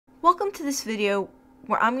Welcome to this video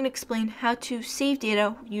where I'm going to explain how to save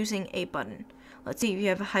data using a button. Let's say you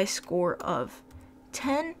have a high score of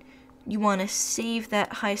 10, you want to save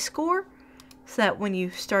that high score so that when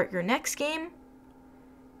you start your next game,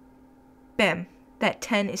 bam, that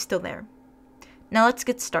 10 is still there. Now let's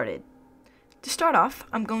get started. To start off,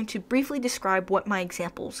 I'm going to briefly describe what my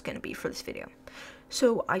example is going to be for this video.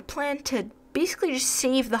 So I plan to basically just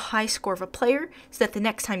save the high score of a player so that the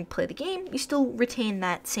next time you play the game, you still retain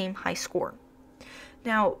that same high score.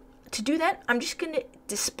 Now, to do that, I'm just going to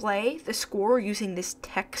display the score using this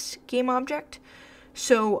text game object.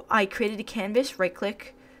 So I created a canvas,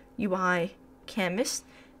 right-click, UI, canvas.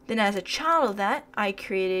 Then as a child of that, I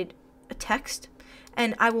created a text,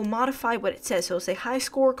 and I will modify what it says. So it'll say high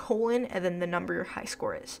score, colon, and then the number your high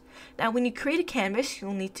score is. Now, when you create a canvas,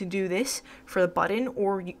 you'll need to do this for the button,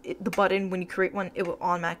 or the button, when you create one, it will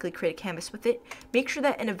automatically create a canvas with it. Make sure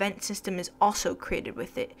that an event system is also created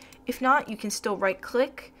with it. If not, you can still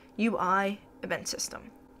right-click, UI, event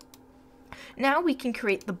system. Now we can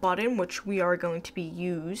create the button, which we are going to be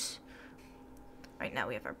use. Right now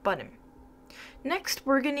we have our button. Next,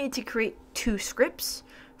 we're going to need to create two scripts.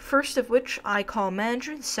 First of which I call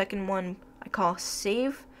manager, the second one I call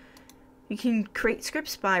save. You can create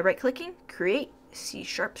scripts by right-clicking, create C#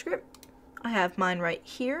 script. I have mine right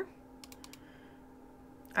here.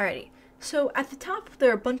 Alrighty, so at the top there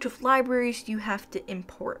are a bunch of libraries you have to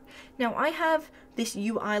import. Now I have this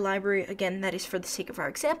UI library, again, that is for the sake of our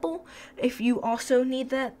example. If you also need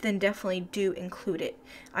that, then definitely do include it.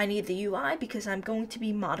 I need the UI because I'm going to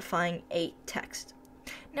be modifying a text.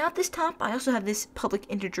 Now at this top, I also have this public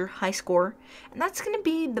integer high score, and that's going to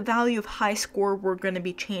be the value of high score we're going to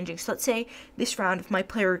be changing. So let's say this round, if my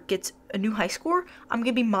player gets a new high score, I'm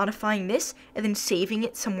going to be modifying this and then saving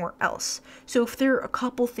it somewhere else. So if there are a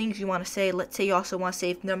couple things you want to say, let's say you also want to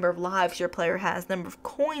save the number of lives your player has, the number of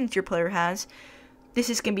coins your player has, this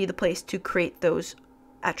is going to be the place to create those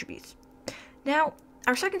attributes. Now,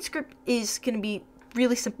 our second script is going to be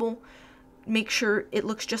really simple. Make sure it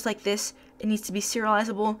looks just like this. It needs to be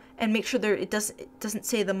serializable, and make sure it doesn't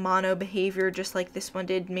say the mono behavior just like this one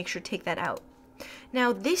did. Make sure to take that out.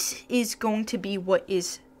 Now this is going to be what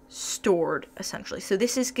is stored essentially. So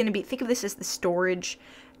this is going to be, think of this as the storage,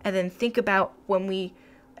 and then think about when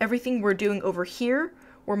everything we're doing over here,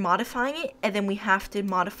 we're modifying it, and then we have to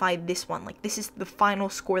modify this one. Like this is the final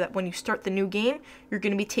score that when you start the new game, you're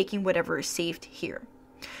going to be taking whatever is saved here.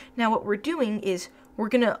 Now what we're doing is we're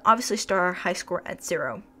going to obviously start our high score at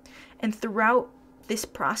 0. And throughout this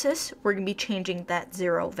process, we're going to be changing that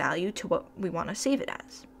 0 value to what we want to save it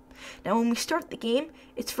as. Now when we start the game,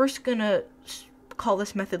 it's first going to call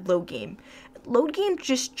this method loadGame. LoadGame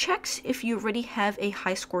just checks if you already have a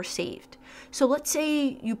high score saved. So let's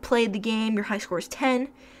say you played the game, your high score is 10.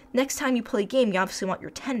 Next time you play a game, you obviously want your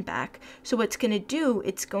 10 back. So what it's going to do,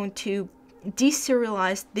 it's going to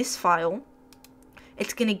deserialize this file.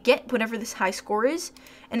 It's going to get whatever this high score is,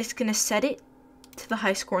 and it's going to set it to the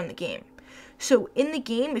high score in the game. So in the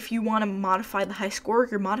game, if you want to modify the high score,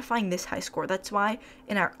 you're modifying this high score. That's why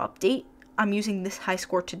in our update, I'm using this high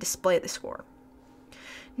score to display the score.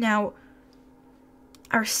 Now,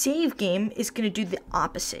 our save game is going to do the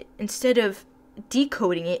opposite. Instead of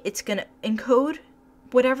decoding it, it's going to encode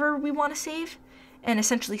whatever we want to save and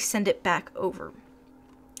essentially send it back over.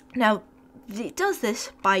 Now, it does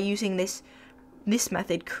this by using this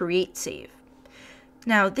method, create save.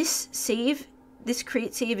 Now, this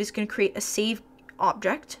create save is going to create a save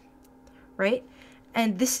object, right?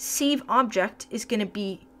 And this save object is going to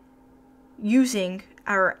be using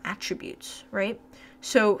our attributes, right?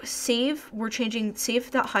 So save, we're changing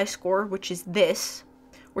save.highscore, which is this.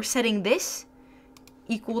 We're setting this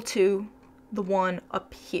equal to the one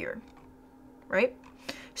up here, right?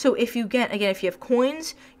 So if you if you have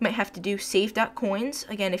coins, you might have to do save.coins.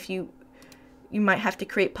 Again, if you might have to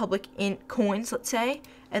create public int coins, let's say,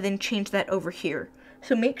 and then change that over here.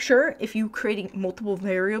 So make sure if you're creating multiple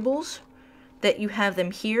variables that you have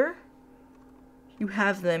them here, you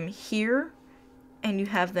have them here, and you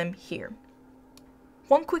have them here.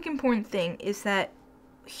 One quick important thing is that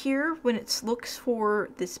here, when it looks for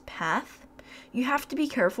this path, you have to be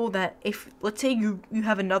careful that if, let's say you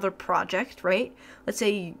have another project, right? Let's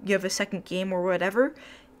say you have a second game or whatever,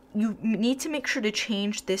 you need to make sure to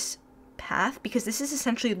change this path, because this is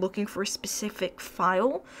essentially looking for a specific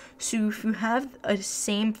file. So if you have a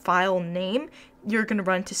same file name, you're going to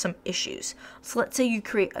run into some issues. So let's say you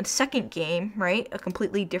create a second game, right? A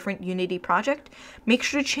completely different Unity project. Make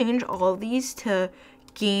sure to change all of these to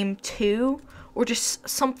game 2 or just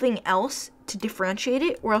something else to differentiate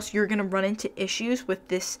it, or else you're going to run into issues with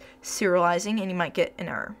this serializing and you might get an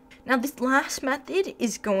error. Now this last method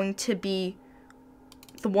is going to be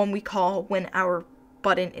the one we call when our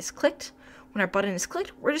button is clicked. When our button is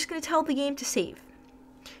clicked, we're just going to tell the game to save.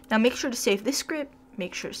 Now make sure to save this script,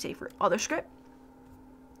 make sure to save your other script.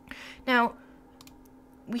 Now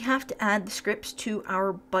we have to add the scripts to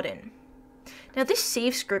our button. Now this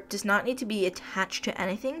save script does not need to be attached to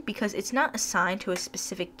anything because it's not assigned to a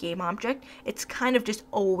specific game object. It's kind of just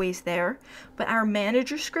always there. But our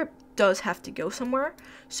manager script does have to go somewhere.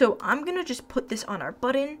 So I'm going to just put this on our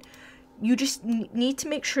button. You just need to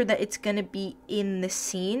make sure that it's going to be in the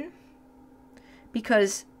scene.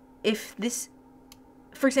 Because if this,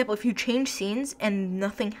 for example, if you change scenes and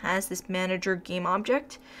nothing has this manager game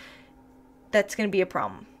object, that's going to be a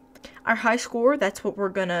problem. Our high score, that's what we're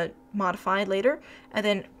going to modify later. And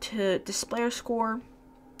then to display our score,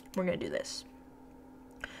 we're going to do this.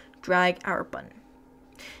 Drag our button.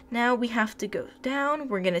 Now we have to go down.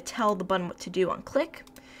 We're going to tell the button what to do on click.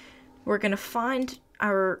 We're going to find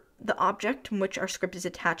the object in which our script is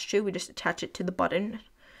attached to. We just attach it to the button,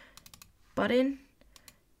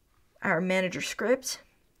 our manager script,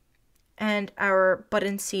 and our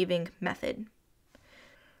button saving method.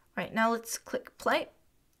 All right, now let's click play.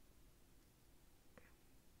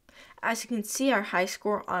 As you can see, our high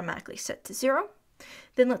score automatically set to 0.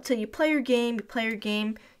 Then let's say you play your game,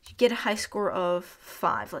 you get a high score of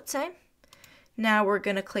 5, let's say. Now we're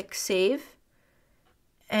going to click save,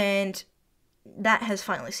 and that has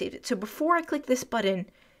finally saved it. So before I click this button,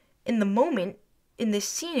 in the moment, in this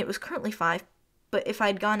scene, it was currently 5, but if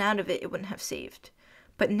I'd gone out of it, it wouldn't have saved.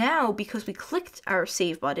 But now, because we clicked our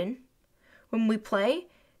save button, when we play,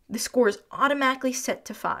 the score is automatically set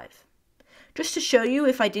to 5. Just to show you,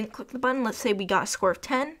 if I didn't click the button, let's say we got a score of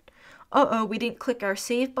 10. We didn't click our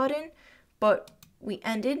save button, but we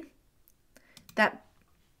ended. That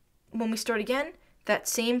when we start again, that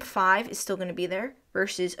same 5 is still going to be there.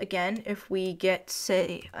 Versus, again, if we get,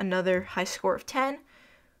 say, another high score of 10,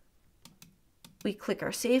 we click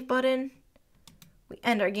our save button, we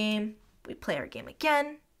end our game, we play our game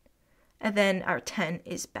again, and then our 10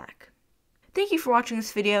 is back. Thank you for watching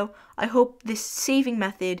this video. I hope this saving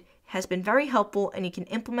method has been very helpful and you can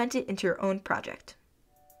implement it into your own project.